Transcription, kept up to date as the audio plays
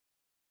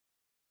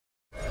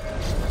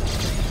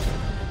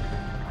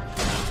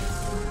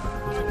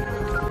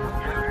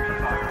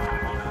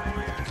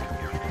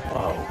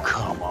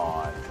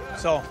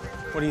So,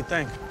 what do you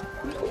think?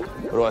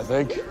 What do I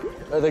think?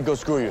 I think go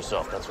screw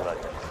yourself. That's what I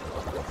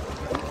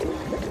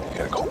think. You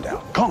gotta calm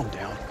down. Calm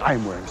down. I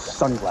am wearing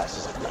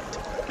sunglasses at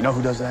night. You know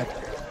who does that?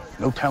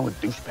 No talent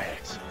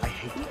douchebags. I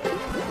hate them.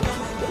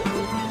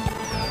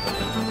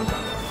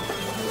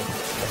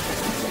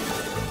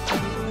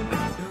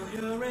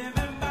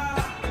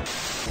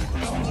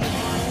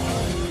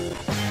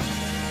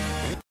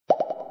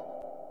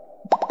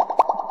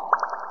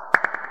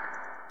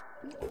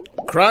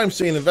 Crime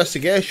Scene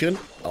Investigation,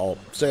 or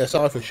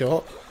CSI for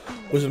short,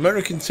 was an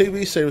American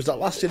TV series that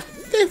lasted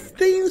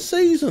 15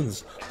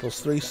 seasons, plus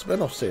 3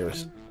 spin-off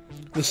series.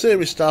 The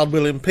series starred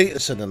William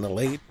Petersen in the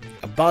lead,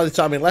 and by the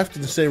time he left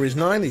in Series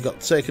 9, he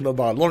got taken up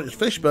by Laurence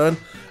Fishburne,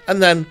 and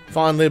then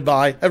finally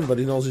by,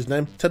 everybody knows his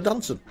name, Ted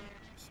Danson.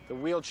 The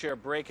wheelchair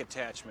brake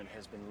attachment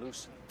has been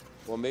loosened.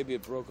 Well, maybe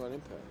it broke on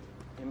impact.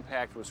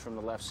 Impact was from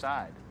the left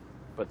side,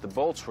 but the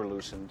bolts were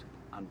loosened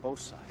on both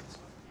sides.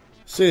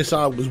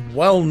 CSI was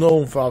well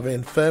known for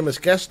having famous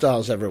guest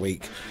stars every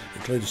week,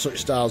 including such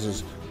stars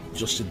as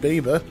Justin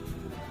Bieber,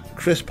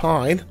 Chris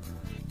Pine,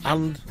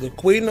 and the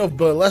Queen of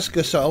Burlesque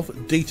herself,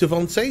 Dita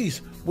Von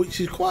Teese,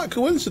 which is quite a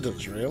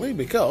coincidence, really,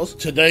 because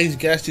today's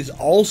guest is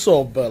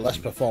also a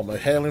burlesque performer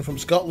hailing from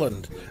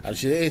Scotland, and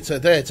she's here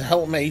today to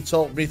help me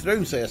talk me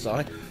through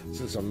CSI,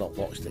 since I've not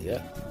watched it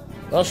yet.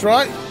 That's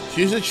right,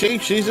 she's a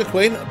chief, she's a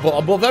queen, but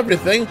above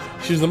everything,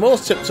 she's the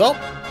most tip-top,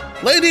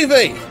 Lady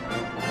V.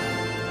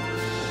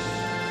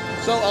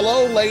 So,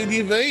 hello,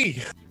 Lady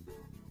V.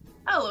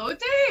 Hello,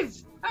 Dave.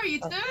 How are you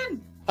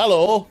doing?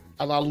 Hello,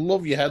 and I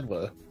love your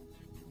headwear.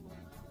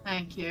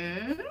 Thank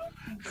you.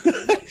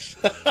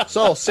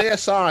 So,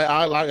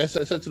 CSI, like I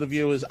said to the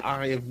viewers,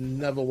 I have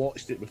never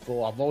watched it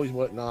before. I've always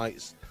worked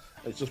nights.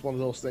 It's just one of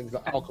those things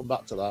that I'll come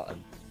back to that,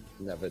 and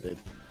never did.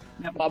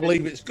 But I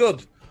believe it's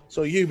good.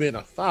 So, you being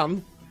a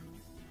fan,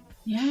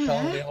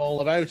 tell me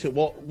all about it.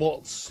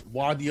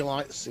 Why do you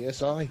like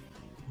CSI?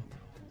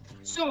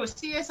 So,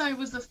 CSI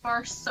was the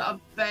first sort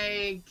of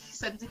big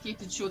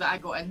syndicated show that I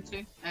got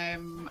into. I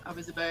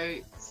was about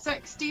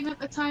 16 at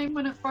the time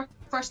when it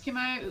first came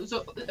out.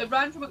 It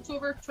ran from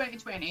October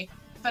 2020,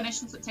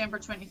 finished in September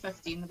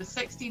 2015. There was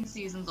 16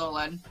 seasons all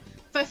in,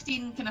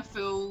 15 kind of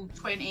full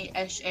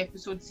 20-ish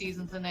episode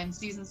seasons, and then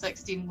season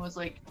 16 was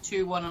like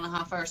 2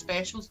 1.5-hour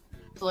specials,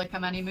 so like a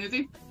mini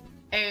movie.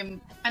 And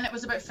it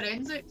was about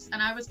forensics,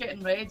 and I was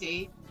getting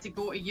ready to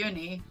go to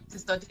uni to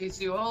study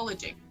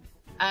zoology.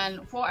 And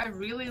what I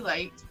really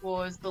liked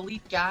was the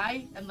lead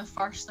guy in the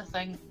first, I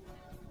think,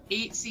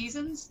 8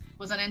 seasons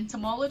was an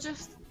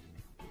entomologist.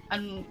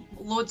 And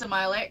loads of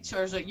my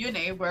lectures at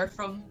uni were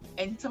from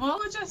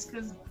entomologists,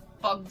 because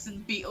bugs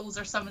and beetles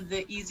are some of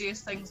the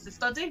easiest things to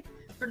study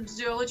for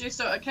zoology.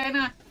 So it came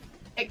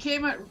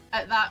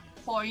at that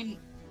point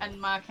in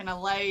my kind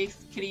of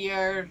life,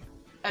 career,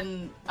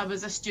 and I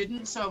was a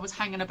student, so I was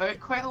hanging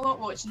about quite a lot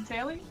watching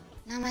telly.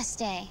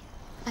 Namaste.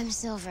 I'm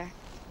Silver.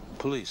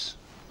 Police.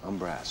 I'm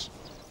Brass.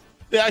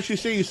 You actually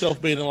see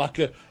yourself being like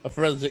a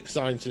forensic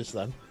scientist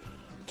then?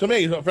 To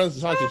me, a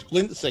forensic scientist,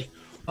 Glintsy.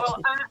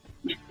 Well,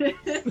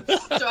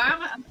 so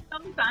I'm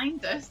still a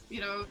scientist,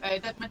 you know. I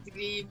did my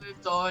degree,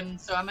 moved on,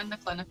 so I'm in the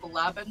clinical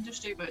lab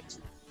industry, which is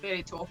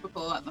very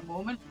topical at the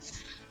moment.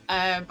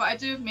 But I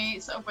do have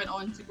mates that went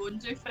on to go and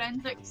do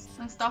forensics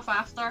and stuff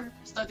after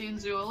studying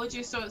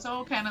zoology, so it's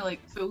all kind of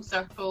like full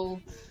circle.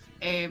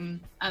 And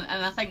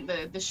I think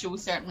the show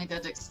certainly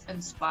did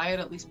inspire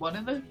at least one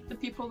of the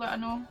people that I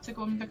know to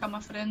go and become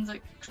a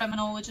forensic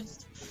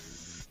criminologist.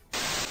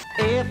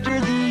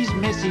 After these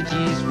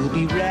messages, we'll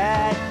be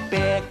right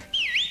back.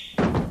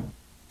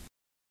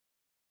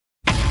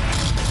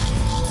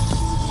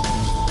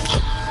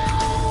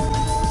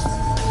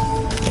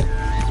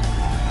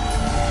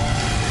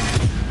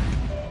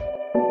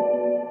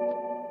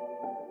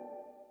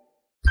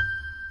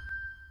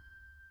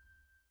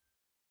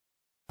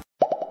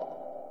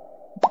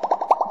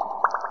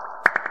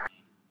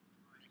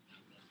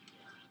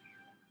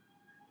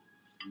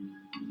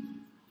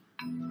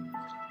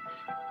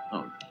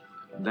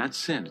 That's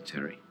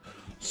sanitary.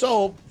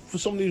 So, for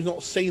somebody who's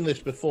not seen this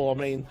before, I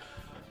mean,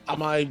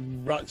 am I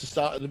right to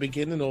start at the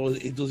beginning, or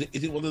is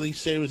it one of these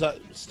series that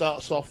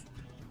starts off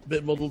a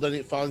bit muddled and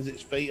it finds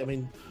its feet? I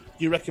mean,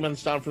 do you recommend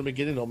starting from the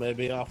beginning or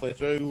maybe halfway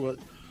through?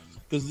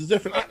 Because there's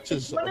different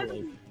actors, I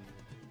believe.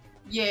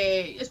 Yeah,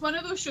 it's one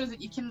of those shows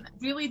that you can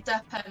really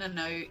dip in and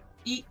out.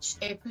 Each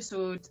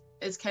episode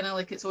is kind of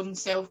like its own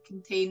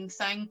self-contained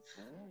thing.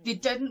 They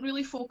didn't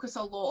really focus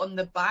a lot on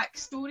the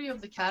backstory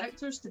of the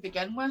characters to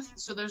begin with,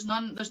 so there's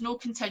no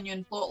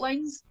continuing plot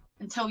lines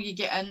until you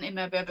get into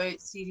maybe about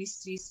series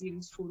 3,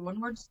 series 4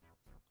 onwards.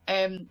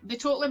 They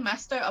totally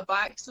missed out a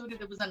backstory.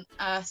 There was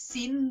a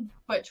scene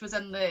which was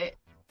in the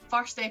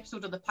first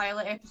episode of the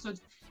pilot episode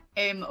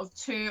of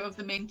 2 of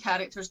the main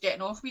characters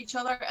getting off with each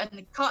other, and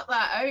they cut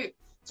that out.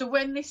 So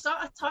when they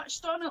sort of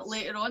touched on it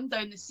later on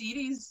down the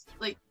series,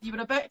 like, you were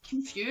a bit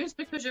confused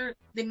because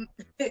they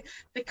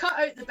cut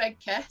out the big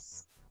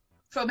kiss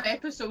from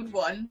episode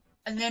 1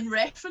 and then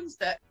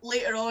referenced it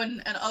later on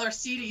in other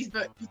series,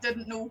 but you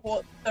didn't know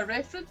what the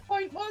reference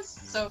point was.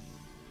 So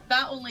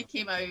that only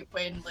came out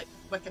when like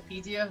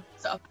Wikipedia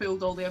sort of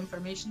pulled all the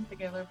information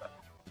together.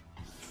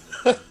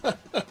 But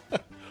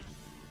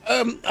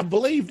I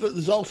believe that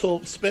there's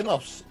also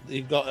spin-offs.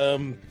 You've got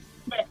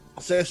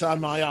CSI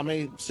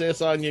Miami,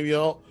 CSI New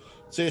York,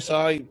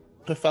 CSI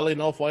Pwllheli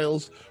North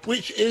Wales,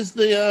 which is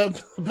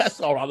the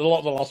best. All right, a lot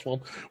of the last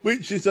one.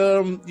 Which is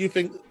you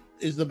think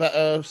is the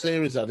better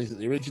series? Then is it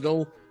the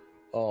original,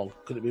 or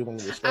could it be one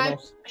of the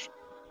spin-offs?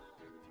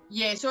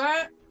 Yeah, so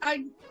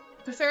I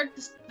preferred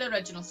the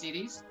original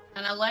series,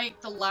 and I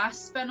liked the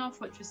last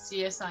spin-off, which was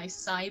CSI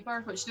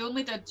Cyber, which they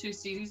only did 2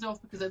 series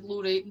of because it had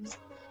low ratings.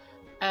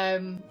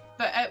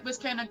 But it was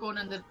kind of going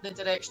in the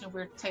direction of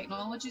where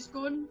technology's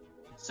going.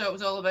 So it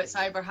was all about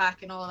cyber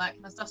hacking, all of that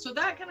kind of stuff. So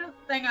that kind of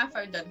thing I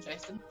found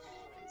interesting.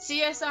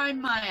 CSI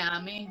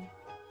Miami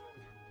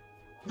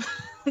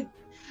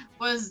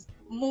was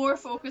more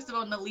focused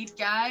on the lead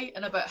guy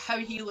and about how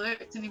he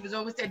looked, and he was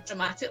always dead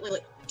dramatically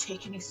like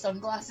taking his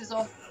sunglasses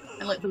off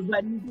and like the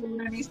wind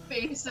blowing in his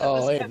face. And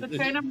it was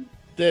kind of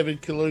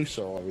David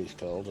Caruso, or he's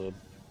called. It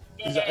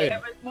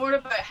was more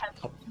about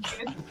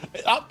him.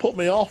 That put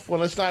me off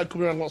when I started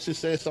coming around what's his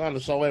CSI and I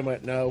saw him. I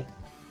went, no,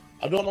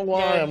 I don't know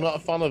why. I'm not a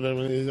fan of him.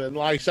 And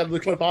like I said in the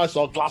clip I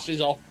saw,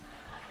 glasses off.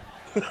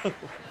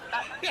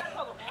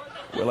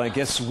 Well, I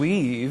guess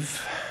we've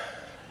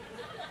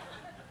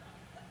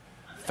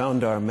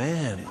found our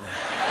man.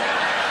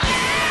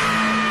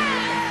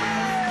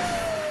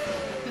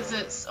 Because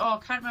it's I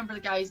can't remember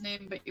the guy's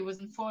name, but he was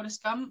in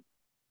Forrest Gump.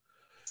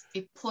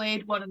 He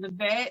played one of the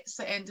vets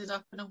that ended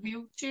up in a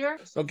wheelchair.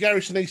 So Gary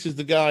Sinise is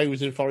the guy who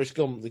was in Forrest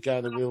Gump, the guy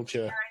in the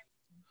wheelchair.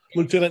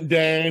 Lieutenant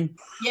Dan.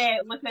 Yeah,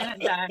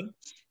 Lieutenant Dan.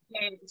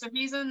 Yeah, so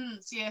he's in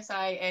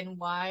CSI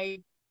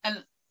NY,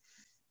 and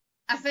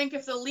I think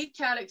if the lead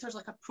character's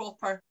like a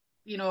proper,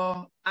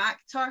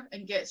 actor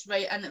and gets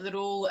right into the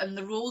role, and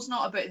the role's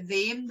not about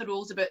them, the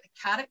role's about the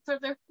character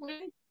they're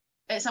playing,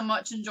 it's a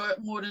much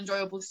more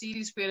enjoyable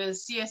series,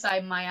 whereas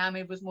CSI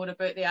Miami was more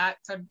about the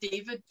actor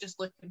David just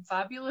looking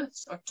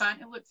fabulous, or trying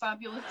to look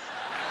fabulous.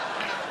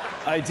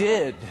 I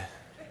did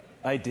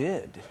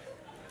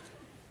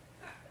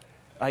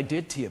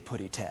Tia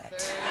Putty Tat.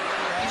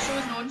 The show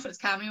is known for its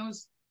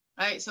cameos,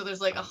 right? So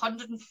there's like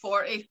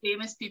 140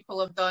 famous people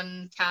have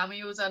done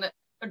cameos in it.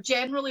 They're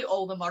generally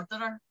all the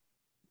murderer.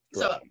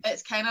 So right.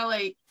 It's kind of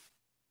like,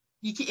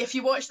 if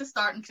you watch the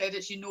starting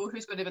credits, you know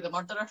who's going to be the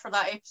murderer for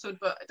that episode,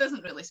 but it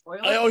doesn't really spoil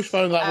it. I always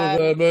found that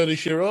with Murder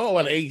She Wrote,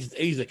 when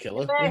he's a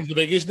killer. Yeah. He's the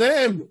biggest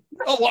name.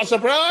 Oh, what a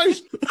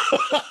surprise!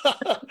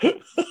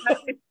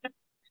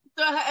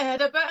 So I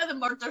had a bit of the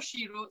Murder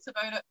She Wrote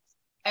about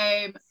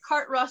it.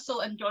 Kurt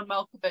Russell and John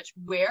Malkovich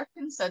were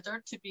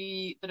considered to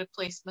be the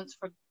replacements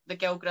for the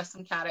Gil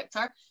Grissom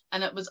character,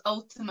 and it was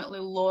ultimately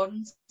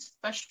Laurence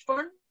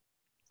Fishburne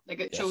that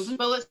got chosen.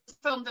 Well, it's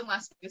filmed in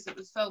Las Vegas. It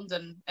was filmed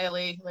in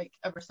LA, like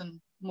everything,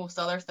 most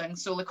other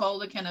things. So like all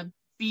the kind of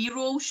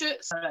B-roll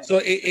shoots. So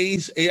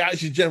it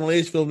actually generally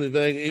is filmed in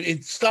Vegas.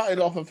 It started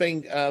off, I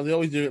think, they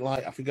always do it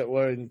like, I forget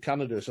where, in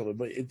Canada or something,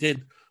 but it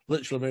did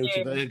literally move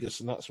to Vegas,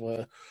 and that's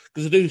where,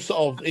 because they do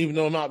sort of, even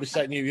though it might be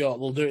set in New York,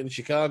 they'll do it in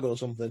Chicago or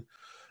something.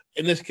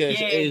 In this case,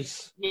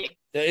 it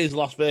is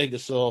Las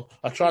Vegas, so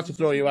I tried to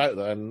throw you out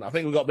there, and I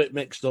think we got a bit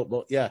mixed up,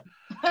 but yeah.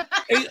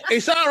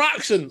 It's our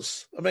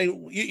accents. I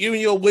mean, you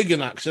and your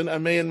Wigan accent,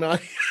 and me and my...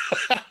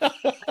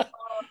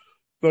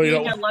 You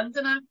and your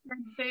London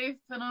accent, Dave,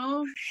 you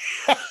know?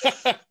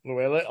 A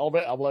little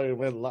bit, I'm like,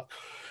 that.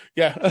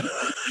 Yeah.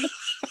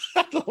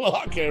 I don't know where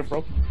that came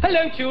from.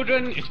 Hello,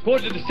 children. It's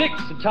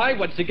 6:45, and time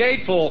once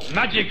again for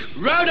Magic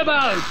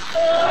Roundabout.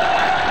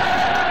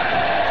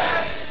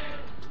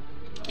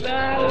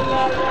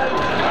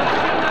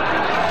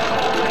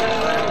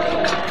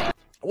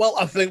 Well,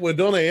 I think we're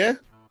done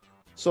here.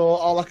 So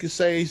all I can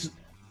say is,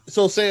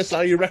 so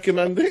CSI, you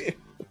recommend it?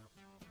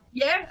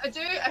 Yeah, I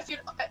do. If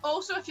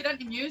you're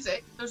into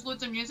music, there's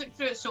loads of music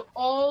through it. So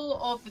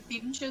all of the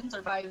theme tunes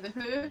are by The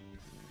Who.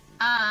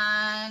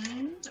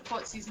 And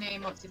what's his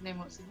name?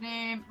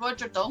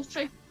 Roger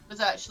Daltrey was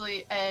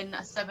actually in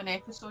a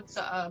 7-episode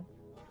sort of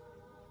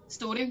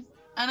story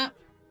in it.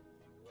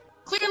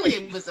 Clearly,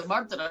 he was a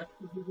murderer.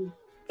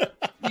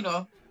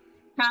 Cameo.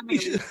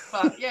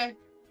 But yeah.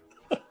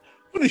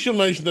 But you should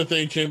mention the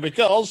theme tune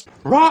because...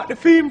 Write the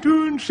theme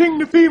tune, sing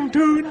the theme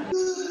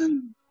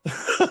tune.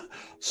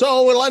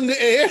 So we'll end it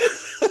here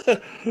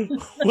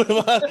with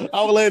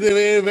Our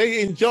Lady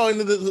V, enjoying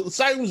the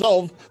sounds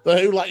of The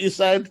Who, like you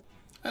said.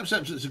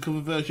 Except it's a cover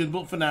version,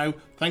 but for now,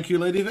 thank you,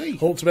 Lady V.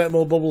 Hope to make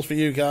more bubbles for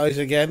you guys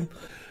again.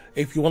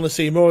 If you want to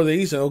see more of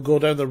these or go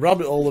down the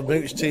rabbit hole of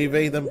Mooch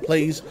TV, then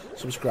please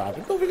subscribe.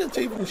 And don't forget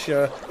to even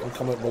share and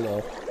comment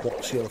below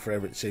what's your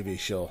favourite TV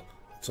show.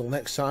 Until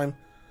next time,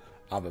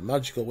 have a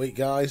magical week,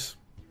 guys.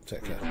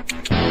 Take care.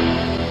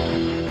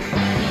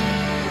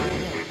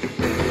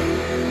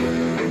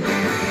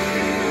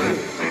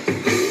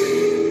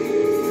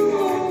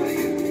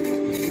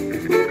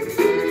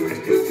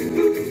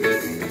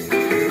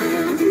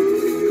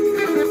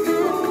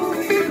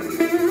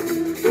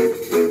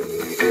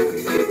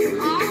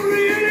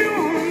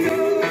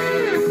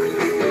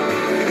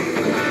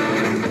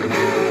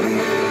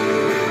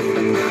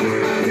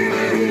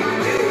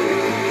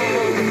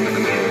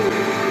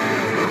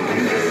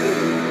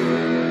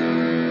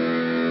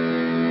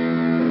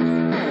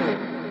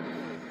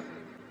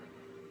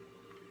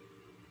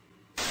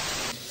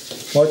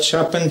 What's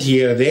happened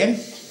here then?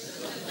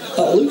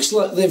 It looks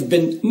like they've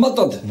been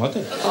murdered.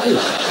 Murdered? Aye,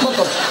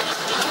 murdered.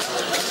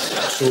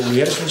 So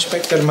where's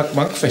Inspector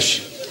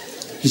McMunkfish?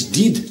 He's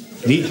dead.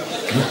 Dead?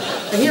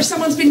 I hear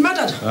someone's been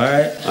murdered.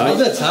 Aye.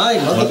 Murdered,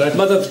 aye.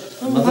 Murdered.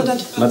 Oh,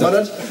 murdered.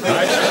 Murdered.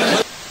 Aye.